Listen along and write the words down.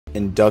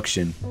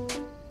induction.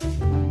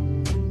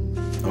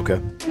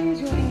 Okay.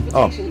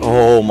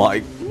 Oh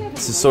my.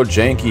 This is so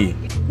janky.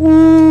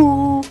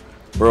 Woo.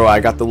 Bro, I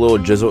got the little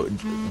jiggle.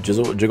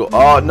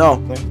 Oh,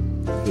 no.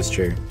 This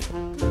chair.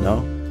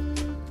 No.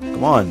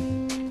 Come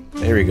on.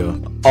 There we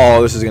go.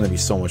 Oh, this is going to be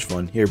so much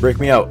fun. Here, break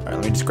me out. All right,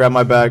 let me just grab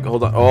my bag.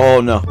 Hold on. Oh,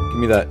 no. Give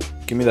me that.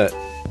 Give me that.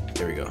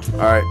 There we go. All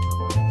right.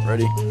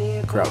 Ready?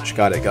 Crouch.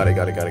 Got it. Can I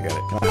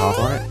hop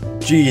on it?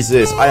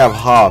 Jesus, I have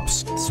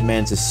hops. This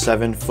man's a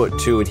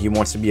 7'2" and he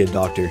wants to be a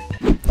doctor.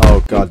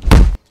 Oh, God.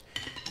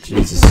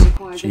 Jesus.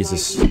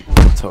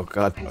 Oh,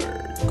 God.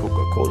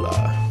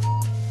 Coca-Cola.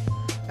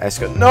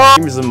 No!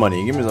 Give me some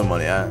money.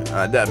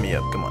 Dab me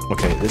up. Come on.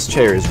 Okay, this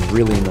chair is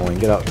really annoying.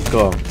 Get out.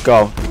 Go.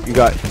 Go.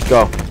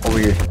 Over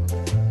here.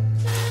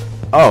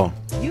 Oh.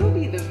 You'll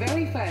be the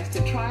very first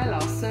to trial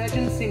our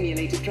surgeon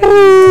simulator training.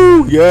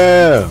 Woo!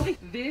 Yeah.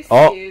 This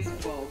is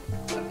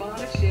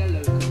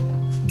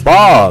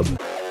Bob.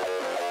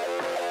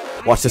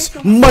 Watch this.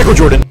 Michael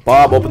Jordan.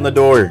 Bob, open the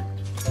door.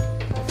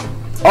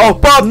 Oh,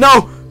 Bob,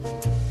 no.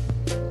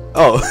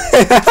 Oh.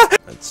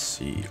 Let's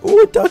see.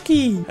 Oh,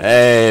 ducky.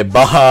 Hey,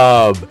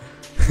 Bob.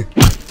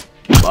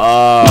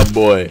 Bob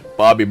boy.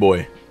 Bobby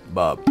boy.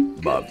 Bob.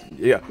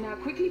 Yeah. Now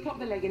quickly pop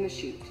the leg in the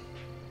chute.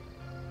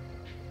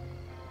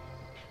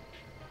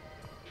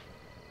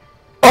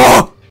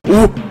 Oh!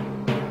 Ooh.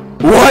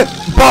 What?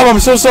 Bob, I'm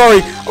so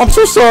sorry.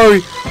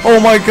 Oh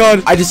my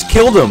God. I just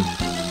killed him.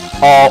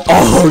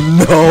 Oh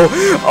no.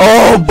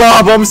 Oh,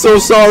 Bob, I'm so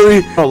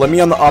sorry. Oh, let me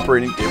on the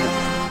operating table.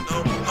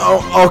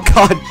 Oh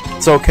God.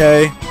 It's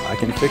okay. I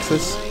can fix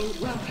this.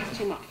 We'll catch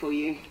him up for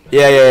you.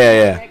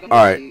 Yeah.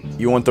 All right.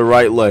 You want the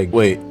right leg?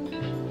 Wait.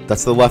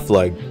 That's the left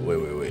leg.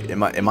 Wait.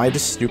 Am I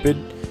just stupid?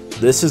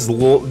 This is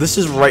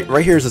right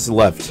here is his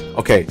left.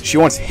 Okay. She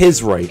wants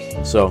his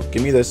right. So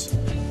give me this.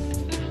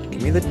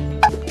 Give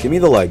me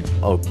the leg.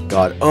 Oh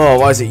God. Oh,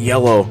 why is it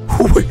yellow?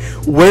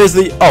 Where's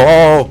the?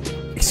 Oh.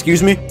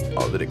 Excuse me.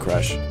 Oh, did it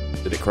crash?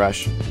 It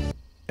crashed.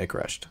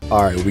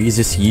 All right.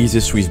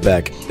 We's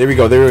back. There we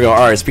go.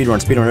 All right. Speed run.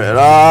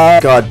 Ah,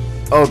 God.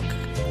 Oh.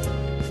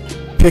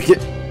 Pick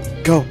it.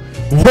 Go.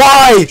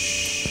 Why?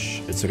 Shh.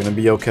 It's gonna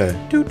be okay.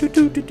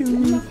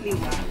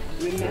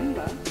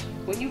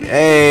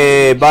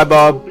 Hey, bye,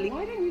 Bob.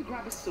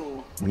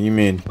 What do you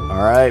mean?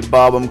 All right,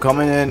 Bob, I'm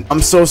coming in.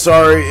 I'm so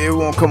sorry. It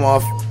won't come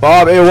off.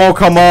 Bob, it won't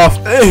come off.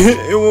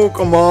 It won't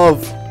come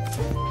off.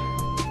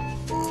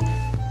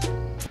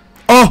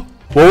 Oh,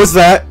 what was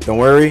that? Don't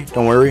worry.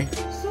 Sorry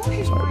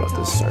about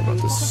this.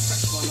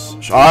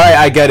 All right,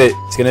 I get it.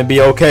 It's gonna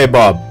be okay,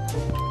 Bob.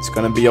 It's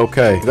gonna be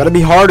okay. You gotta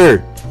be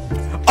harder.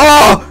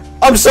 Oh,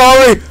 I'm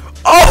sorry.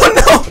 Oh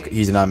no.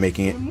 He's not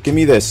making it. Give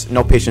me this.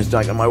 No patience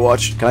not on my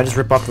watch. Can I just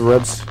rip off the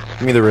ribs?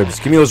 Give me the ribs.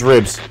 Give me those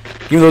ribs.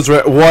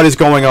 What is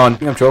going on? You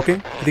think I'm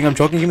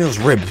choking? Give me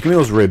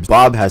those ribs.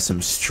 Bob has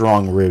some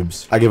strong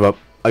ribs. I give up.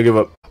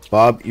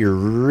 Bob, you're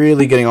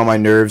really getting on my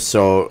nerves,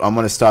 so I'm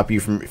gonna stop you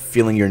from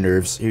feeling your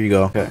nerves. Here you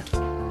go. Okay.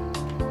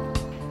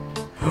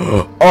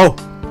 Oh,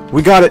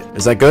 we got it.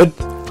 Is that good?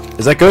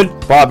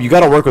 Bob, you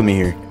gotta work with me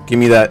here. Give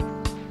me that.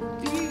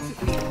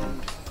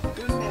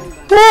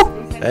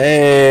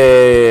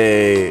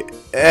 Hey.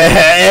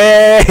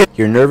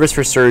 You're nervous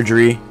for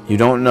surgery. You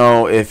don't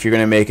know if you're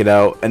gonna make it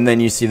out, and then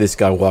you see this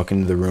guy walk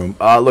into the room.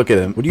 Look at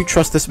him. Would you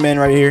trust this man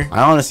right here?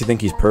 I honestly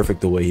think he's perfect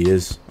the way he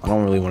is. I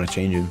don't really want to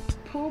change him.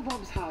 Poor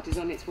Bob's heart is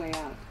on its way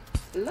out.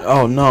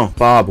 Oh no,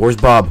 Bob. Where's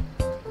Bob?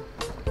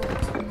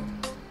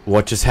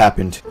 What just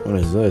happened? What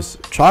is this?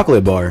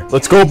 Chocolate bar.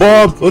 Let's go,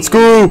 Bob. Let's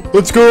go.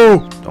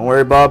 Don't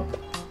worry, Bob.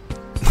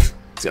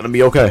 It's gonna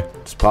be okay.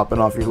 Just popping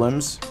off your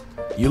limbs.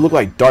 You look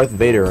like Darth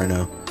Vader right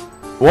now.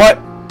 What?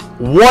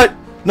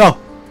 No,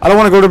 I don't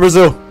want to go to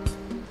Brazil.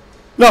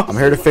 No, I'm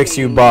here to fix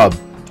you, Bob.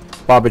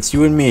 Bob, it's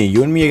you and me.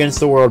 You and me against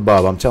the world,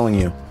 Bob. I'm telling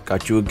you.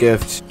 Got you a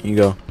gift. Here you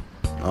go.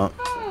 Oh,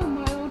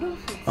 my old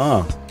office.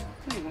 Oh.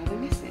 I rather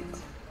miss it.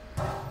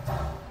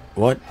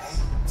 What?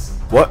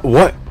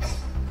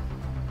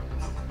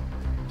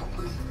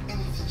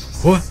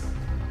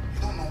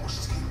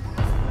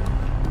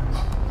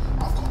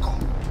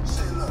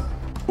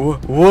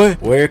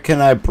 What? Where can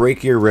I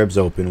break your ribs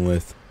open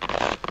with?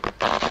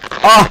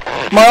 Ah!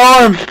 My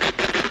arm!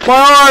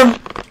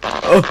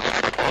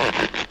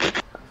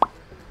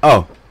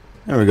 Oh.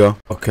 There we go.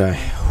 Okay.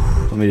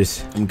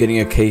 I'm getting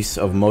a case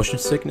of motion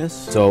sickness.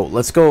 So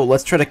let's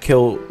try to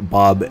kill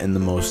Bob in the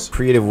most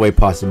creative way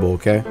possible,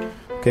 okay?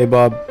 Okay,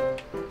 Bob?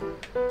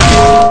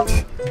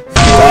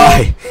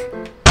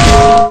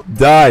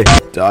 Die,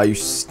 you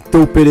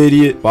stupid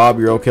idiot. Bob,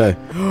 you're okay.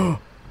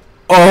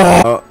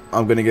 Oh!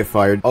 I'm gonna get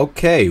fired.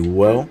 Okay,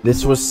 well,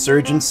 this was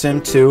Surgeon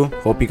Sim 2.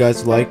 Hope you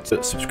guys liked.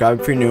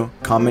 Subscribe if you're new.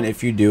 Comment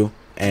if you do.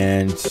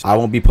 And I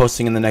won't be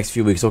posting in the next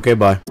few weeks. Okay,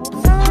 bye.